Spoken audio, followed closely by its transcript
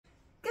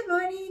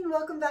morning,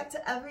 welcome back to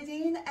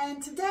Everdeen,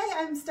 and today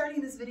I'm starting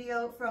this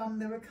video from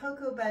the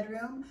Rococo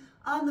bedroom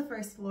on the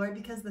first floor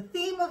because the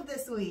theme of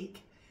this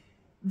week,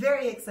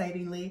 very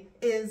excitingly,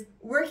 is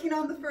working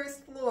on the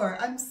first floor.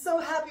 I'm so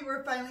happy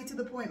we're finally to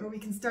the point where we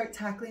can start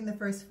tackling the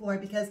first floor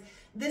because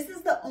this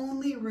is the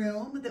only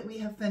room that we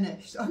have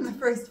finished on the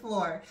first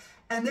floor,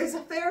 and there's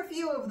a fair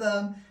few of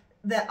them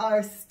that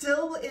are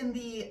still in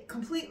the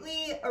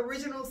completely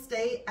original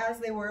state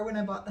as they were when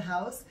I bought the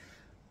house.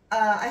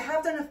 I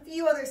have done a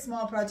few other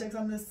small projects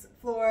on this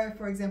floor,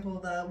 for example,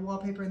 the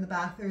wallpaper in the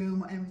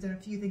bathroom, and we've done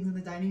a few things in the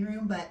dining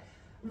room, but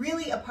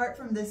really apart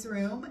from this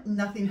room,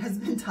 nothing has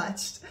been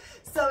touched.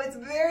 So it's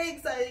very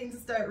exciting to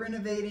start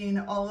renovating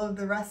all of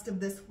the rest of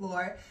this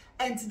floor.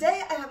 And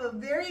today I have a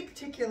very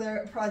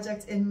particular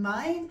project in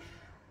mind.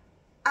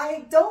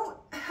 I don't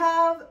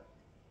have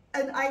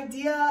an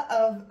idea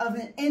of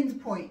an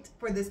end point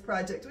for this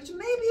project, which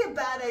may be a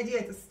bad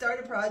idea to start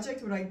a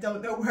project when I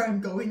don't know where I'm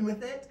going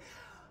with it.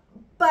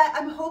 But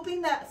I'm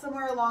hoping that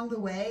somewhere along the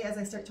way, as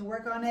I start to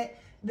work on it,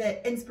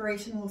 that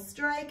inspiration will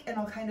strike and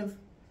I'll kind of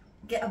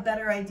get a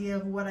better idea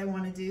of what I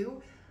want to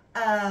do.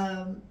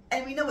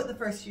 And we know what the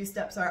first few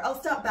steps are. I'll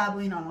stop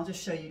babbling on, I'll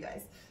just show you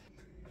guys.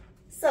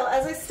 So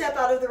as I step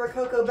out of the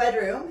Rococo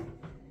bedroom,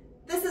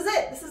 this is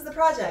it. This is the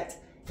project.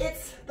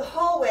 It's the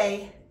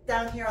hallway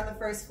down here on the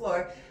first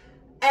floor.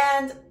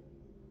 And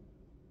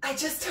I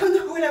just don't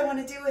know what I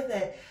want to do with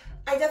it.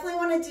 I definitely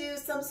want to do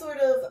some sort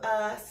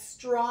of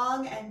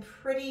strong and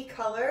pretty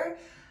color.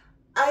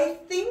 I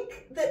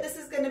think that this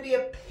is going to be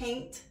a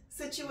paint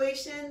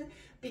situation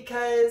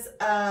because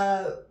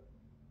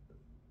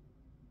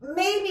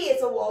maybe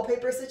it's a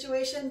wallpaper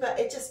situation, but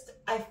it just,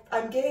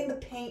 I'm getting the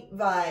paint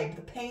vibe.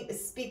 The paint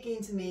is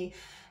speaking to me.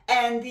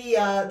 And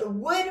the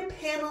wood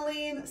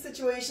paneling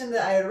situation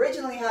that I had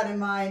originally had in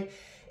mind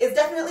is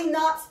definitely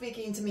not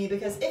speaking to me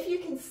because if you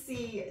can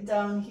see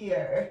down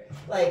here,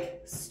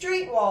 like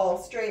straight wall,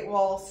 straight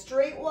wall,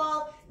 straight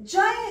wall,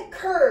 giant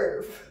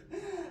curve.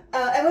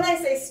 And when I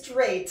say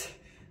straight,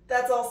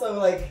 that's also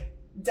like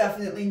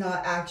definitely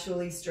not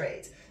actually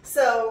straight.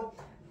 So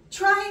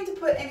trying to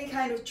put any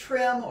kind of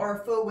trim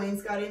or faux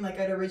wainscoting like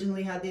I'd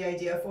originally had the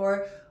idea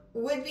for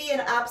would be an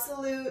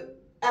absolute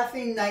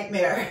effing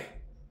nightmare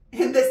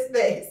in this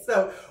space.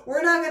 So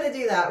we're not going to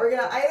do that. We're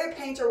going to either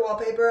paint or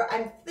wallpaper.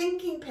 I'm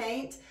thinking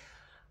paint.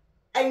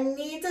 I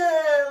need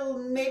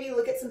to maybe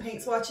look at some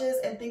paint swatches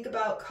and think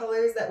about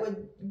colors that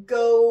would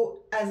go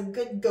as a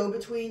good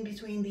go-between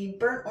between the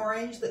burnt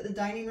orange that the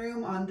dining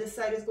room on this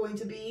side is going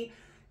to be,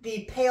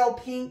 the pale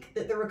pink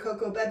that the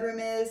Rococo bedroom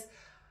is.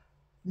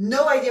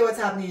 No idea what's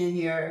happening in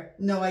here.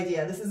 No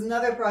idea. This is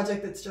another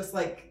project that's just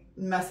like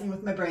messing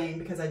with my brain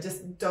because I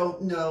just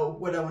don't know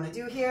what I want to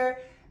do here.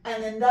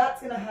 And then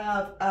that's going to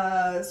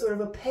have sort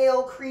of a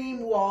pale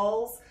cream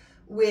walls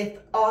with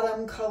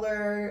autumn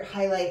color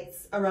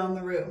highlights around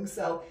the room.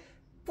 So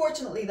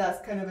fortunately,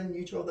 that's kind of a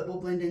neutral that will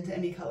blend into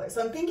any color.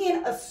 So I'm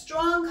thinking a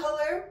strong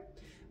color,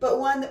 but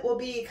one that will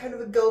be kind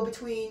of a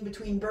go-between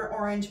between burnt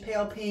orange,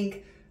 pale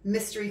pink,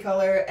 mystery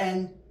color,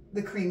 and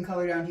the cream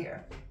color down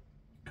here.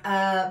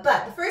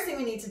 But the first thing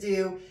we need to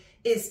do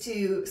is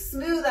to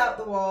smooth out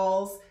the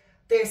walls.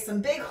 There's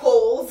some big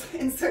holes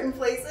in certain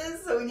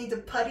places, so we need to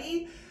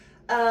putty.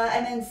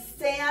 And then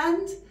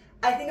sand.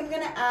 I think I'm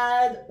going to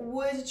add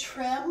wood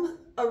trim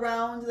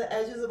around the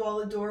edges of all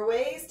the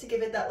doorways to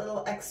give it that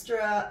little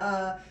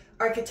extra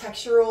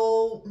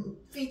architectural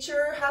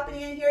feature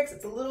happening in here because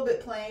it's a little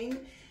bit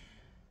plain.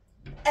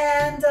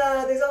 And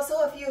there's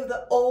also a few of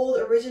the old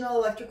original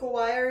electrical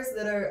wires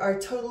that are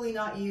totally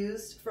not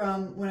used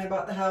from when I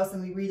bought the house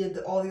and we redid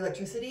all the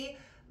electricity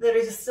that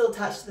are just still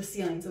attached to the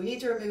ceiling. So we need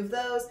to remove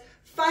those.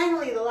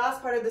 Finally, the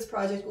last part of this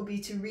project will be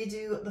to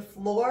redo the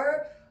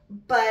floor.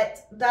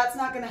 But that's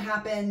not going to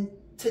happen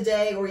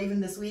today or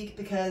even this week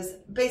because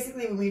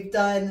basically when we've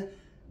done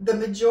the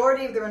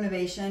majority of the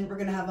renovation, we're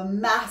going to have a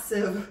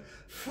massive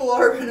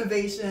floor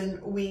renovation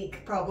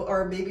week, probably,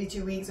 or maybe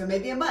 2 weeks or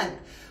maybe a month,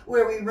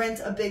 where we rent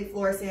a big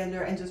floor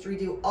sander and just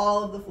redo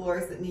all of the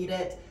floors that need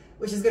it,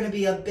 which is going to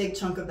be a big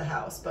chunk of the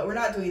house, but we're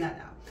not doing that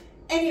now.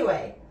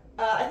 Anyway,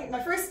 I think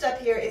my first step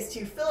here is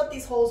to fill up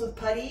these holes with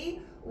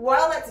putty.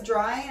 While that's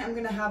drying, I'm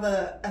going to have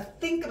a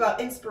think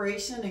about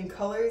inspiration and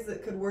colors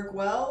that could work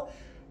well.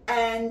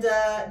 And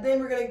then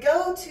we're going to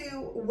go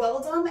to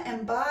Weldom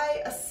and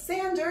buy a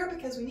sander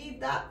because we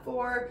need that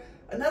for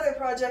another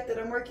project that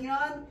I'm working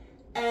on.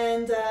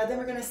 And then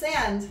we're going to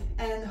sand.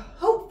 And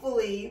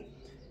hopefully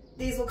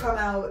these will come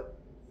out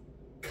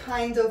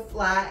kind of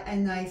flat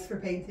and nice for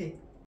painting.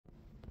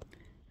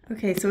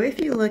 Okay, so if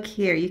you look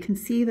here, you can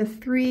see the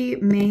three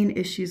main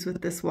issues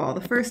with this wall. The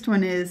first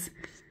one is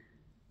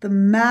the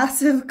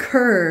massive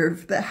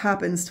curve that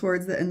happens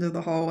towards the end of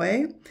the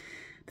hallway.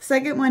 The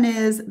second one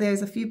is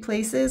there's a few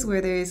places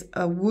where there's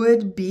a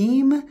wood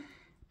beam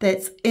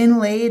that's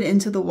inlaid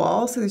into the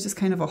wall. So there's just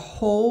kind of a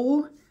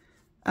hole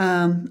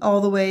all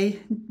the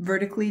way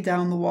vertically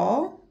down the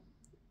wall.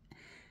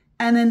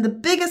 And then the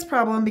biggest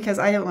problem, because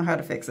I don't know how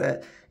to fix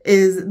it,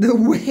 is the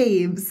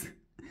waves.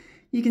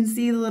 You can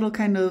see the little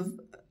kind of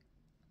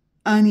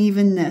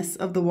unevenness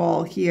of the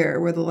wall here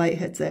where the light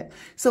hits it.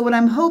 So what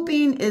I'm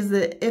hoping is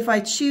that if I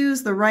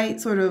choose the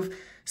right sort of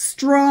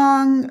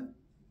strong,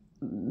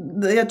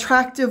 the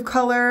attractive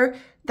color,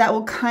 that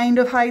will kind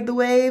of hide the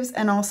waves,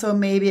 and also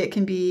maybe it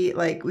can be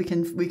like we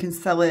can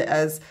sell it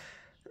as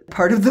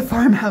part of the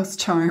farmhouse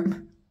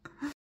charm.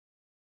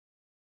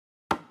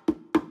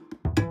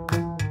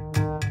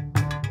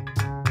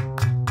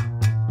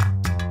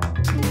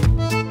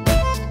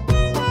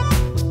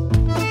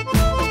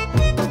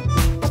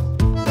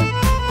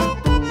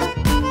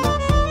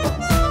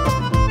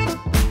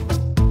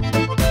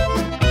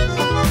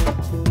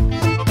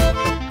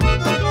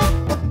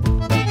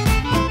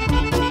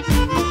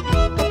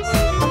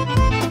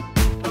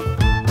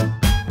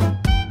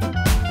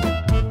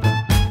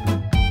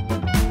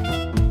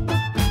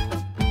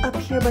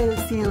 By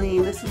the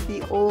ceiling, this is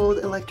the old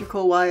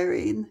electrical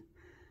wiring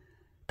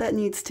that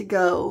needs to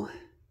go.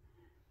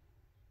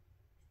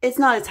 It's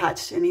not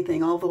attached to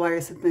anything. All the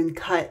wires have been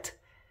cut,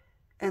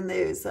 and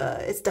there's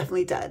it's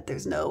definitely dead.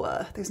 There's no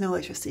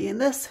electricity in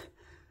this,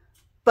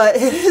 but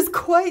it is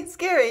quite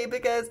scary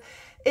because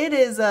it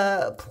is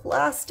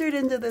plastered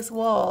into this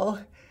wall.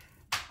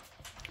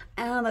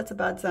 And that's a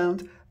bad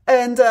sound.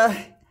 And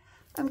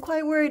I'm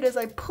quite worried as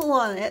I pull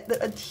on it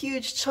that a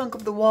huge chunk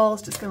of the wall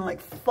is just gonna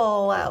like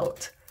fall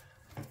out.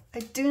 I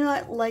do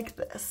not like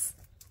this.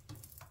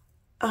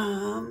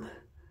 How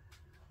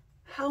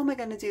am I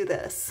gonna do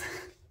this?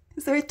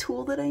 Is there a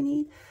tool that I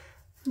need?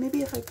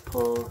 Maybe if I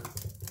pull,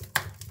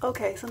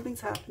 okay,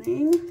 something's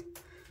happening.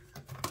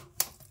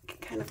 I can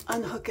kind of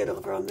unhook it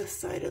over on this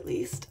side at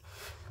least.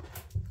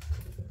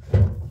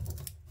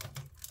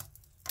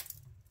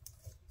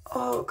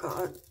 Oh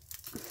God.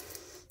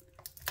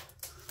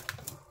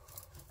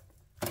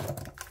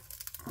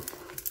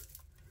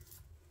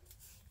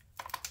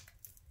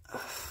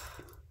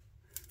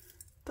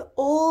 The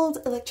old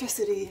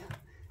electricity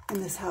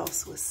in this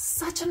house was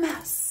such a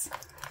mess.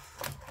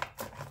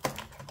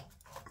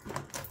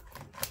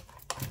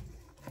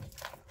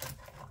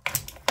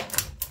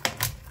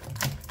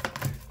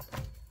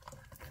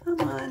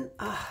 Come on.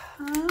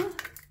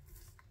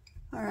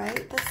 All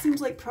right, that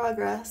seems like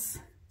progress.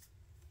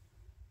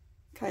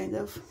 Kind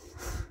of.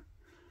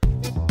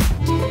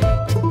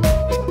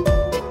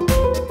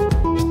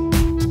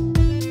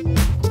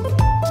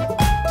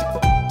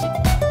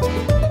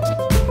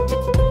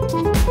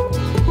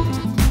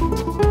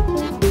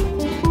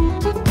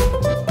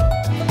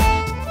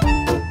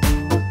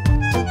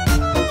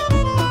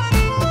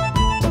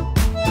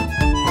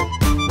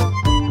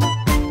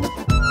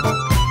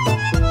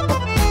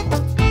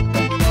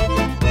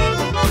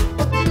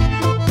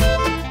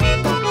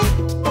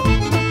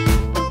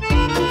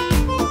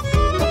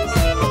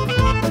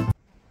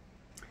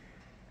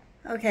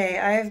 Okay,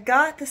 I've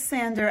got the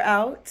sander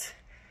out.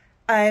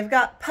 I've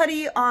got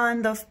putty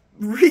on the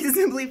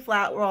reasonably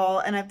flat wall,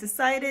 and I've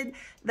decided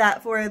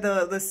that for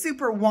the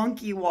super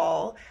wonky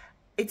wall,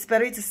 it's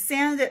better to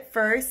sand it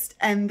first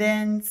and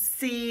then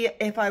see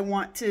if I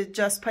want to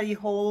just putty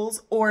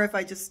holes or if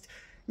I just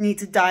need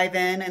to dive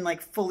in and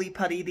like fully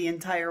putty the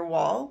entire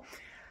wall.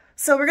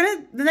 So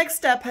the next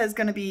step is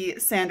gonna be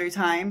sander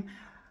time.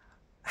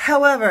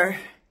 However,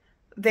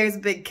 there's a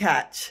big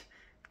catch.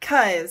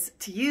 Because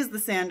to use the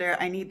sander,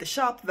 I need the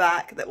shop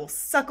vac that will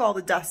suck all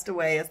the dust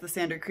away as the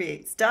sander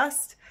creates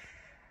dust.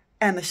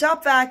 And the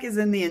shop vac is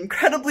in the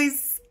incredibly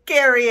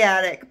scary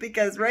attic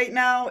because right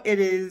now it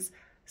is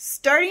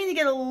starting to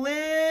get a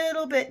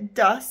little bit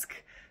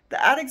dusk.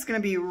 The attic's going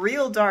to be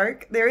real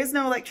dark. There is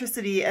no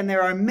electricity and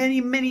there are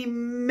many, many,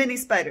 many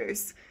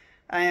spiders.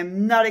 I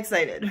am not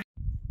excited.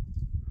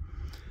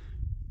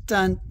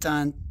 Dun,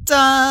 dun,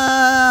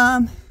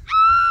 dun.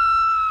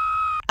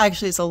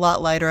 Actually, it's a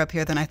lot lighter up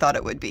here than I thought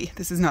it would be.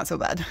 This is not so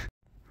bad.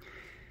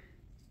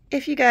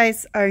 If you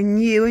guys are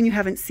new and you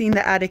haven't seen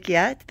the attic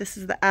yet, this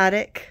is the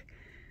attic.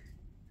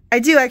 I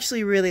do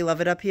actually really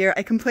love it up here.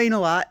 I complain a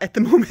lot at the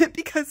moment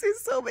because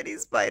there's so many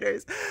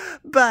spiders.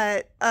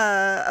 But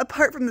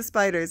apart from the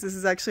spiders, this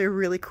is actually a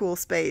really cool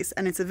space.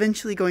 And it's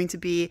eventually going to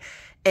be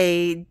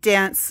a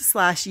dance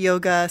slash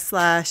yoga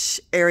slash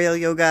aerial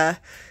yoga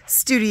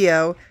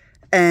studio.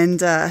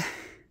 And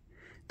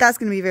that's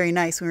going to be very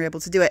nice when we're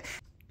able to do it.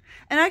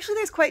 And actually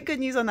there's quite good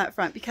news on that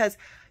front because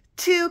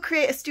to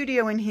create a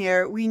studio in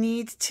here, we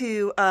need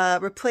to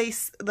cover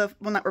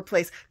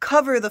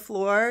the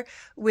floor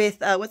with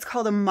what's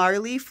called a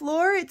Marley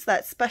floor. It's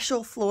that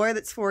special floor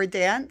that's for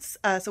dance.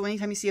 So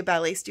anytime you see a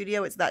ballet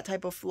studio, it's that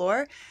type of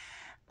floor.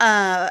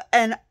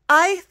 And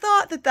I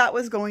thought that that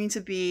was going to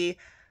be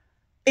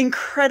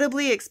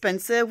incredibly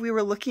expensive. We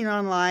were looking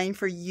online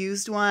for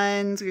used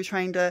ones. We were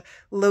trying to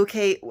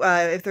locate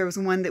if there was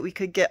one that we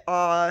could get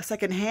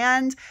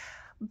secondhand.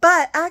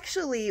 But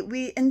actually,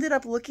 we ended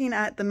up looking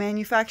at the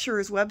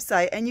manufacturer's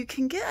website, and you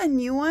can get a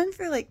new one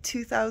for like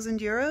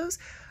 2,000 euros,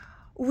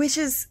 which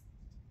is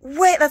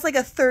that's like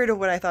a third of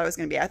what I thought it was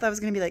going to be. I thought it was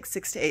going to be like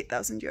 6,000 to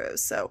 8,000 euros.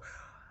 So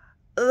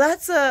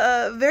that's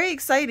very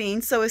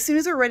exciting. So as soon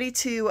as we're ready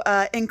to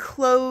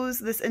enclose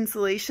this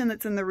insulation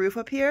that's in the roof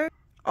up here,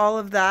 all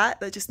of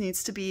that just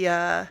needs to be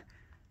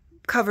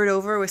covered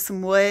over with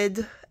some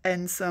wood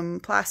and some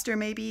plaster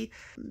maybe.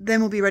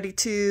 Then we'll be ready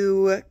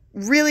to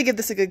really give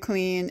this a good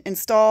clean,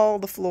 install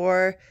the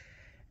floor,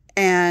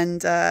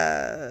 and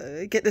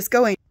get this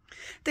going.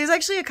 There's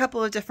actually a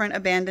couple of different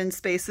abandoned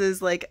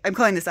spaces. Like, I'm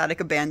calling this attic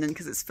abandoned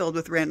because it's filled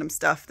with random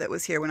stuff that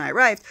was here when I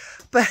arrived.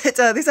 But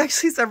there's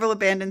actually several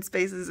abandoned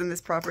spaces in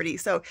this property.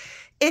 So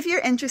if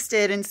you're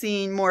interested in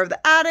seeing more of the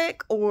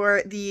attic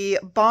or the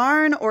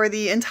barn or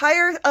the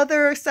entire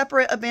other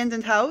separate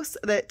abandoned house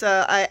that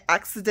I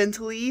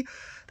accidentally,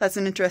 that's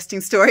an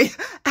interesting story,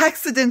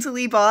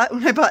 accidentally bought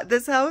when I bought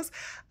this house,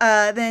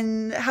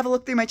 then have a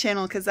look through my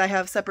channel because I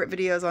have separate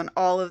videos on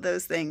all of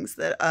those things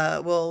that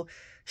will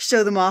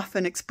show them off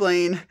and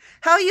explain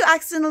how you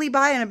accidentally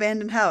buy an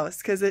abandoned house,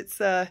 because it's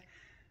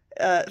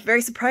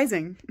very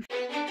surprising.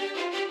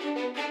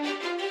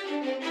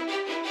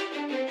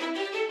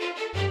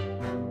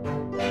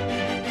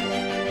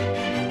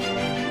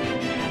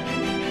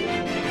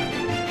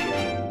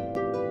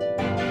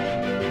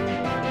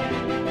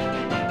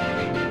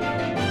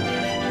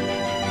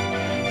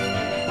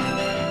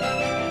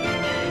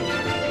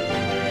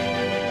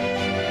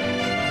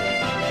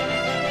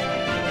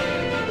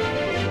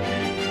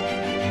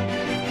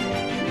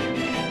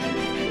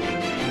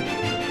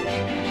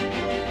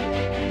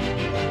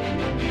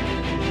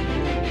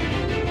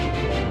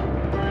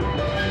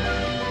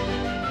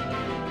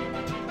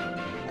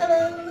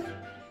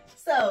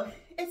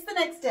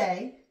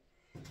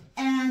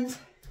 And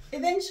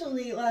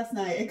eventually last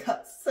night it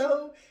got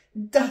so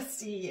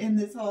dusty in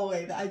this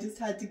hallway that I just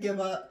had to give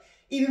up.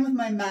 Even with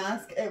my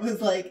mask, it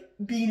was like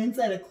being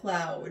inside a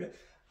cloud.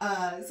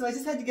 So I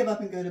just had to give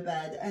up and go to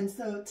bed. And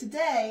so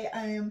today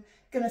I am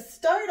going to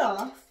start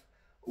off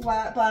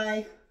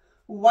by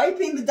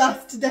wiping the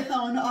dust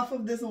down off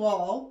of this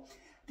wall,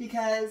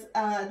 because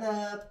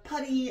the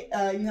putty,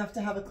 you have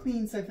to have a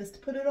clean surface to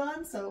put it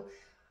on. So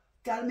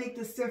got to make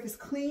this surface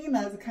clean.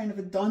 That is kind of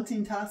a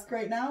daunting task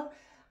right now.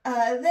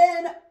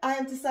 Then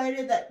I've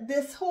decided that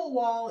this whole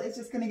wall is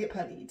just going to get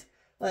puttied.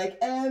 Like,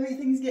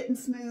 everything's getting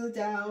smoothed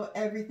out,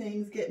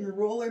 everything's getting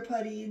roller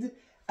puttied.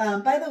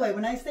 By the way,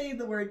 when I say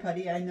the word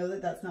putty, I know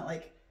that that's not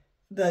like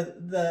the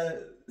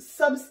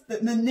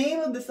name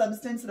of the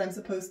substance that I'm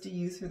supposed to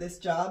use for this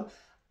job.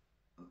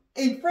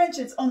 In French,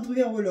 it's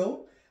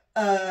rouleau.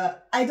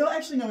 I don't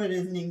actually know what it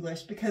is in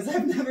English because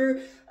I've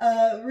never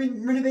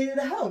renovated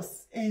a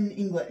house in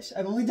English.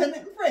 I've only done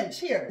it in French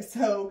here.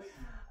 So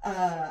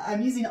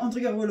I'm using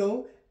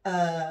rouleau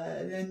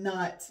and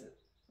not,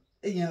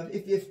 you know,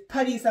 if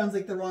putty sounds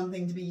like the wrong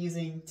thing to be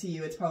using to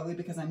you, it's probably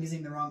because I'm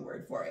using the wrong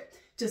word for it.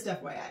 Just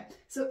FYI.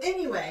 So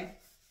anyway,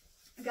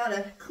 I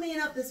gotta clean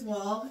up this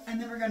wall,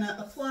 and then we're gonna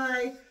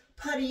apply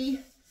putty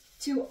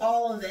to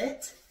all of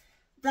it.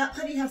 That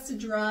putty has to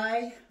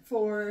dry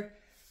for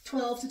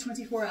 12 to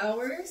 24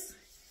 hours.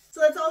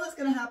 So that's all that's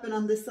gonna happen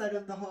on this side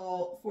of the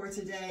hall for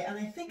today. And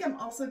I think I'm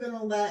also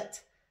gonna let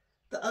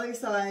the other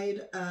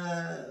side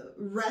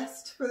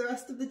rest for the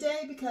rest of the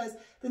day, because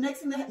the next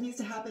thing that needs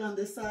to happen on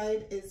this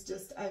side is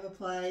just I've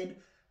applied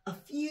a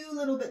few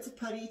little bits of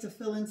putty to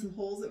fill in some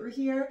holes that were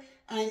here,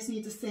 and I just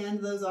need to sand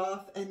those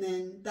off, and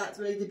then that's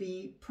ready to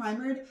be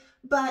primered.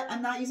 But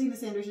I'm not using the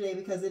sander today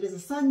because it is a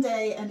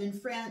Sunday, and in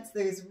France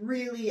there's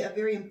really a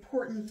very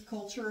important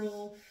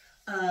cultural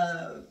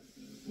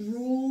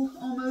rule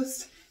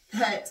almost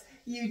that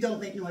you don't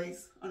make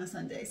noise on a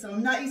Sunday. So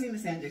I'm not using the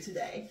sander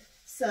today.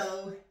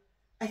 So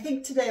I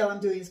think today all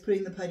I'm doing is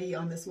putting the putty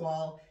on this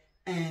wall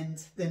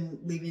and then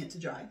leaving it to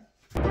dry.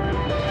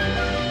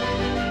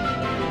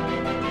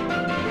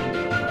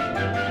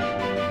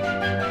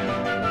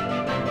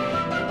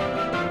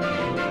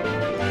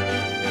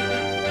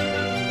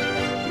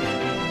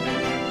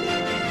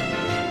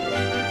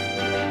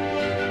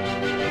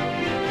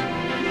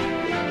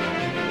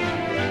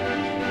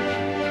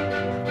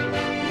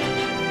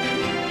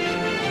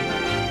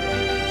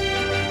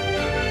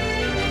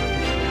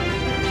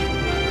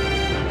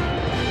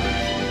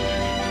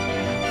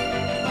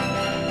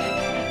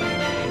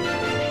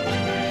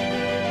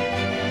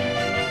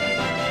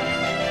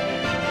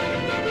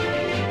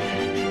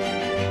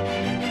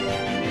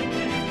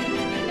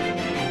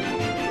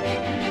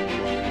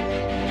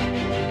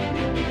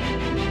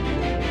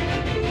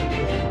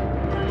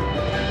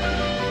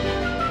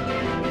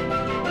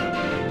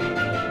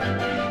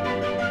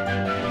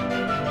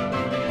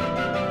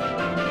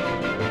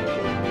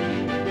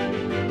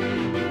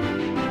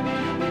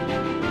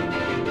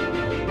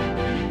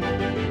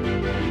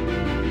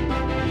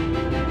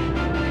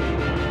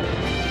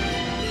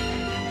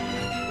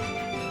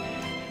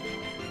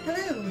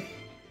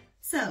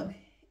 So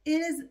it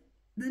is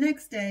the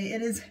next day.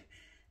 It is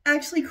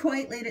actually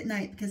quite late at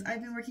night because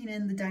I've been working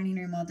in the dining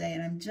room all day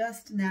and I'm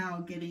just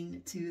now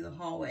getting to the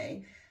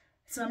hallway.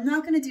 So I'm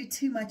not going to do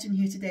too much in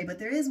here today, but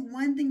there is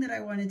one thing that I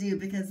want to do,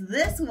 because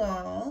this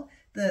wall,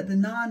 the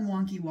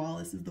non-wonky wall,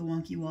 this is the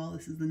wonky wall,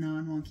 this is the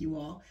non-wonky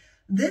wall.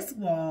 This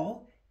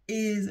wall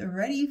is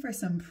ready for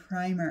some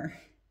primer.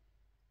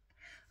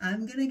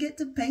 I'm going to get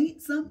to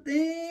paint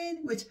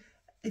something, which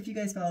if you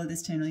guys follow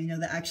this channel, you know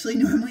that actually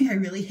normally I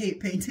really hate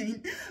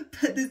painting,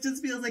 but this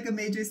just feels like a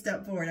major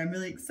step forward. I'm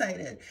really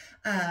excited.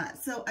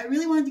 So I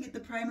really wanted to get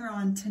the primer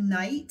on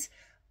tonight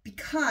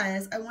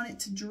because I want it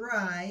to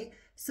dry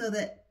so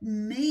that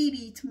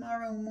maybe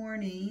tomorrow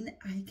morning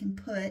I can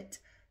put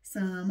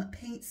some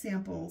paint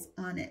samples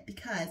on it,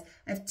 because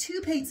I have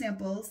 2 paint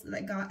samples that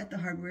I got at the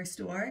hardware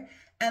store,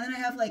 and then I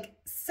have like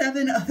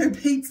 7 other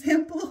paint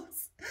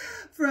samples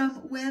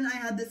from when I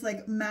had this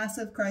like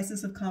massive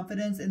crisis of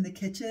confidence in the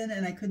kitchen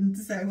and I couldn't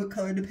decide what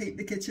color to paint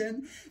the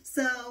kitchen.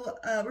 So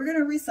we're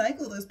gonna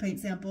recycle those paint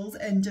samples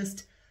and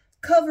just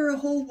cover a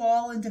whole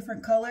wall in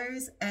different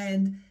colors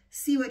and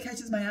see what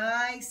catches my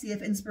eye, see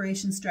if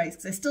inspiration strikes,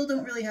 because I still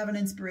don't really have an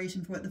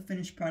inspiration for what the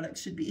finished product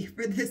should be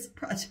for this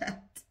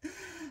project.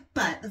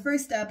 But the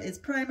first step is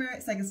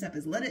primer, second step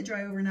is let it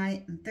dry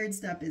overnight, and third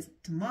step is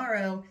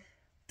tomorrow,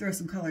 throw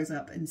some colors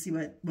up and see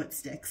what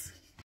sticks.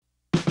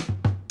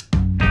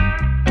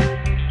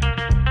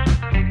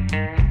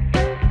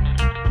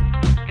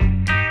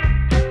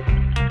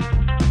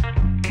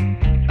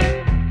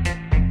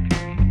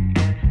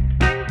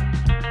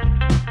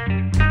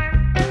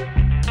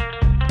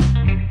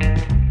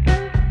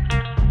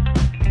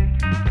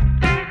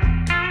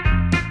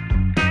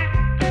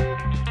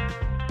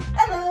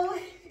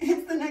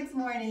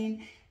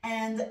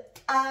 And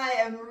I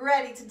am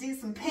ready to do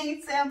some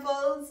paint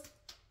samples.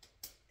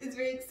 It's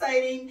very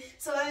exciting.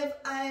 So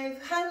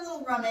I've had a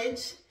little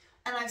rummage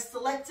and I've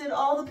selected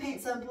all the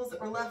paint samples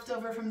that were left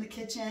over from the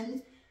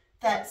kitchen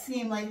that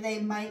seem like they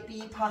might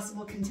be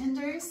possible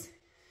contenders.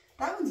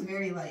 That one's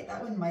very light.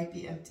 That one might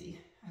be empty.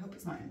 I hope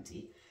it's not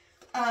empty.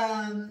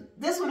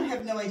 This one I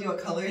have no idea what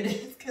color it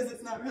is because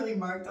it's not really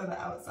marked on the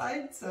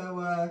outside.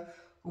 So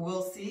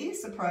we'll see.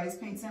 Surprise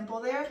paint sample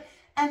there.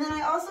 And then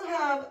I also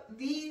have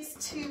these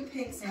 2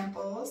 paint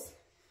samples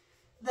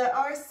that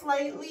are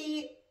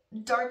slightly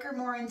darker,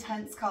 more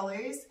intense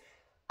colors.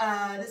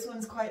 This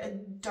one's quite a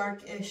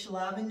darkish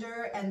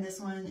lavender, and this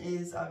one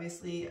is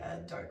obviously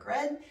a dark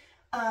red.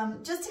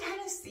 Just to kind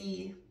of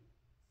see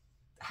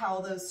how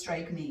those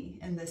strike me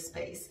in this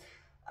space.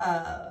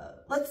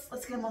 Let's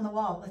get them on the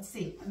wall. Let's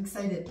see. I'm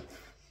excited.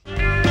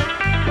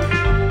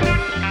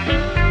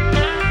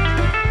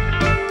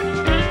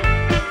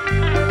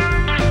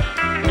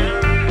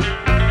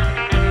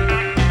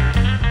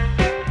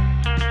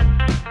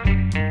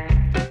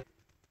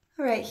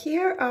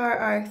 Here are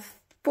our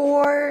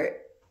 4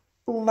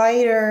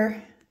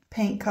 lighter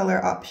paint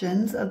color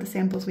options of the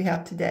samples we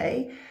have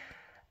today.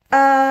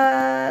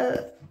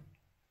 For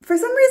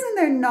some reason,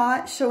 they're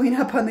not showing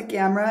up on the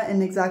camera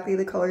in exactly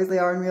the colors they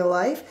are in real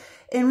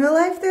life. In real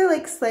life, they're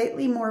like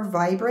slightly more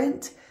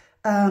vibrant.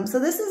 So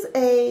this is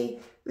a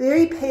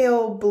very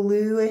pale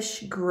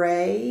bluish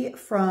gray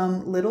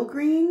from Little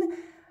Green.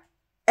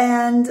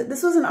 And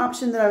this was an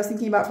option that I was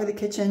thinking about for the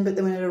kitchen, but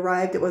then when it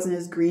arrived, it wasn't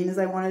as green as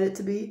I wanted it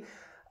to be.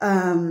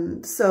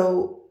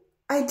 So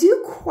I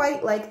do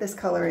quite like this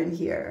color in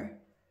here.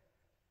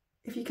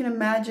 If you can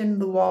imagine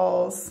the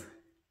walls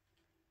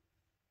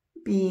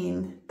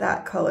being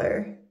that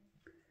color.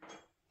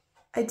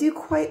 I do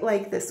quite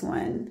like this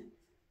one,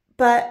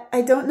 but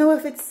I don't know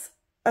if it's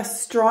a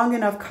strong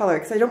enough color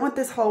because I don't want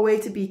this hallway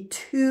to be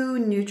too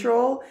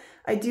neutral.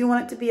 I do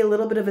want it to be a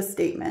little bit of a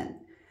statement.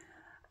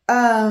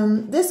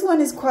 This one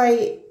is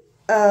quite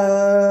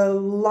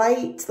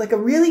light, like a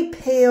really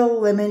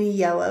pale lemony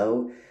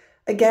yellow.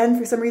 Again,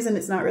 for some reason,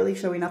 it's not really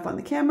showing up on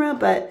the camera,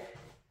 but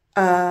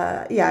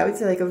yeah, I would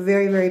say like a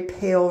very, very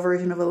pale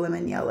version of a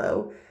lemon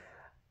yellow.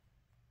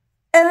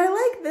 And I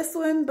like this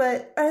one,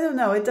 but I don't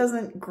know, it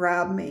doesn't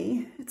grab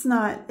me. It's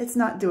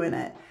not doing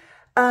it.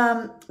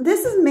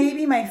 This is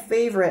maybe my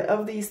favorite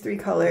of these 3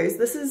 colors.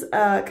 This is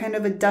kind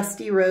of a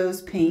dusty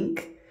rose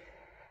pink.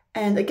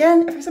 And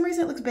again, for some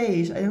reason it looks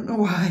beige. I don't know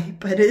why,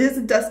 but it is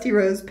a dusty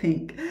rose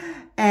pink.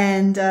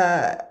 And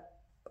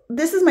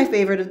this is my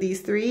favorite of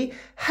these 3.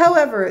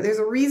 However, there's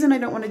a reason I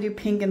don't want to do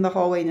pink in the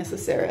hallway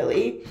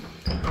necessarily.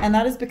 And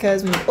that is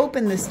because when you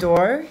open this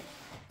door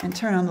and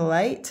turn on the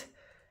light,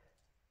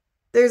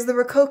 there's the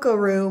Rococo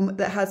room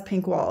that has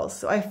pink walls.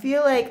 So I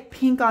feel like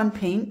pink on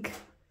pink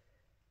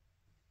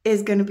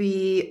is going to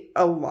be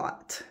a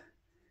lot.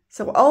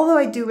 So although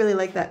I do really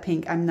like that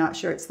pink, I'm not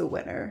sure it's the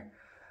winner.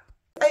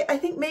 I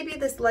think maybe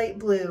this light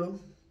blue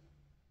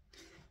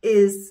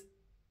is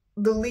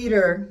the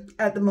leader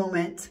at the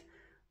moment.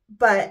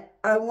 But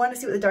I want to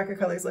see what the darker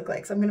colors look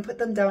like. So I'm going to put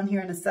them down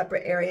here in a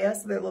separate area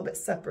so they're a little bit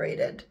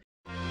separated.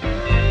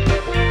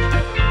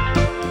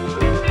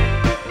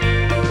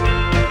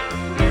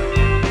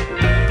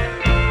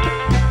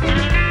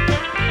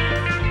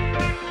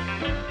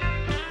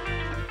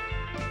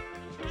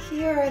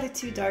 Here are the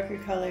 2 darker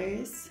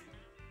colors.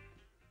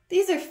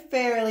 These are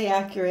fairly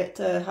accurate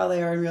to how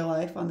they are in real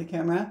life on the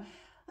camera.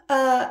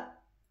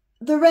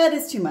 The red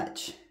is too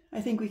much. I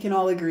think we can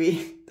all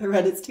agree the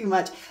red is too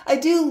much. I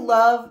do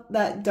love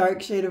that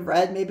dark shade of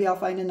red. Maybe I'll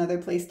find another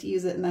place to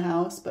use it in the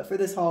house, but for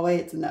this hallway,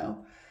 it's a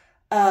no.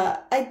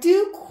 I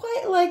do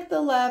quite like the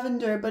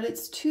lavender, but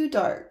it's too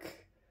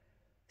dark.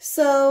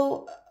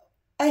 So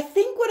I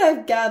think what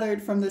I've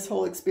gathered from this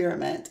whole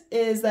experiment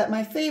is that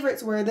my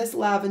favorites were this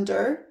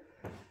lavender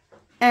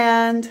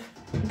and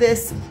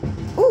this,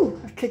 ooh,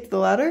 I kicked the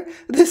ladder,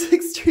 this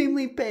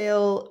extremely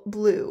pale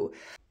blue.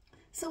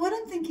 So what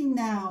I'm thinking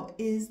now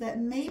is that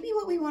maybe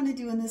what we want to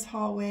do in this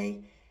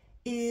hallway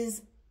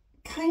is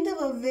kind of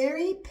a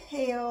very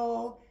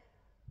pale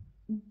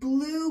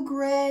blue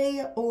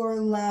gray or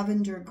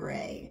lavender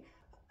gray.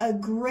 A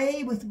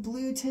gray with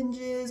blue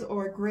tinges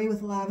or a gray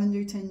with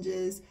lavender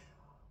tinges.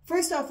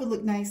 First off would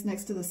look nice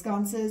next to the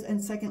sconces,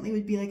 and secondly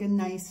would be like a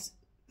nice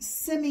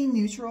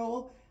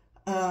semi-neutral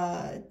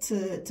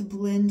to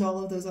blend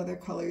all of those other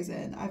colors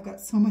in. I've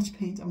got so much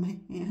paint on my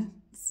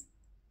hands.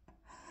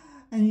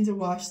 I need to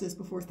wash this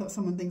before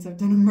someone thinks I've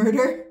done a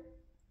murder.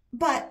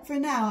 But for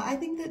now, I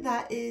think that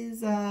that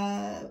is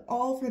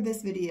all for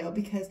this video,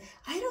 because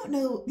I don't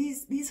know,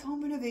 these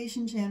home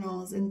renovation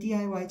channels and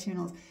DIY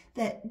channels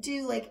that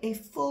do like a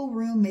full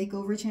room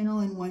makeover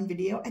channel in one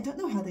video, I don't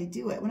know how they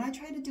do it. When I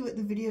try to do it,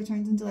 the video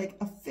turns into like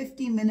a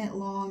 50-minute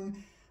long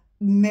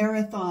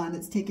marathon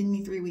that's taken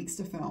me 3 weeks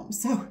to film.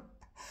 So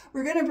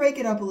we're going to break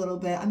it up a little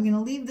bit. I'm going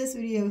to leave this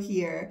video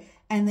here,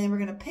 and then we're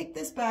going to pick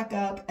this back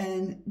up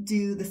and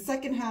do the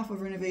second half of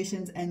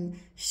renovations and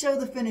show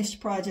the finished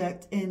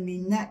project in the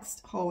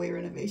next hallway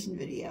renovation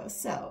video.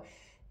 So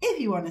if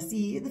you want to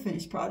see the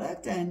finished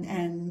product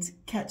and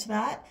catch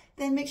that,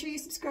 then make sure you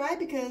subscribe,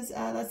 because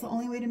that's the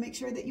only way to make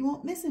sure that you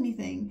won't miss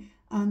anything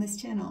on this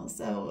channel.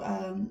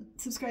 So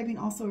subscribing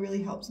also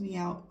really helps me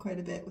out quite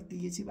a bit with the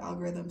YouTube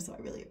algorithm, so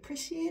I really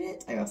appreciate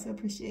it. I also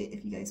appreciate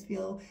if you guys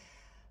feel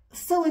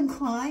so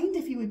inclined,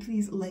 if you would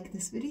please like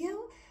this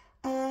video.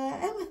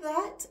 And with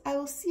that, I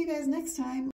will see you guys next time.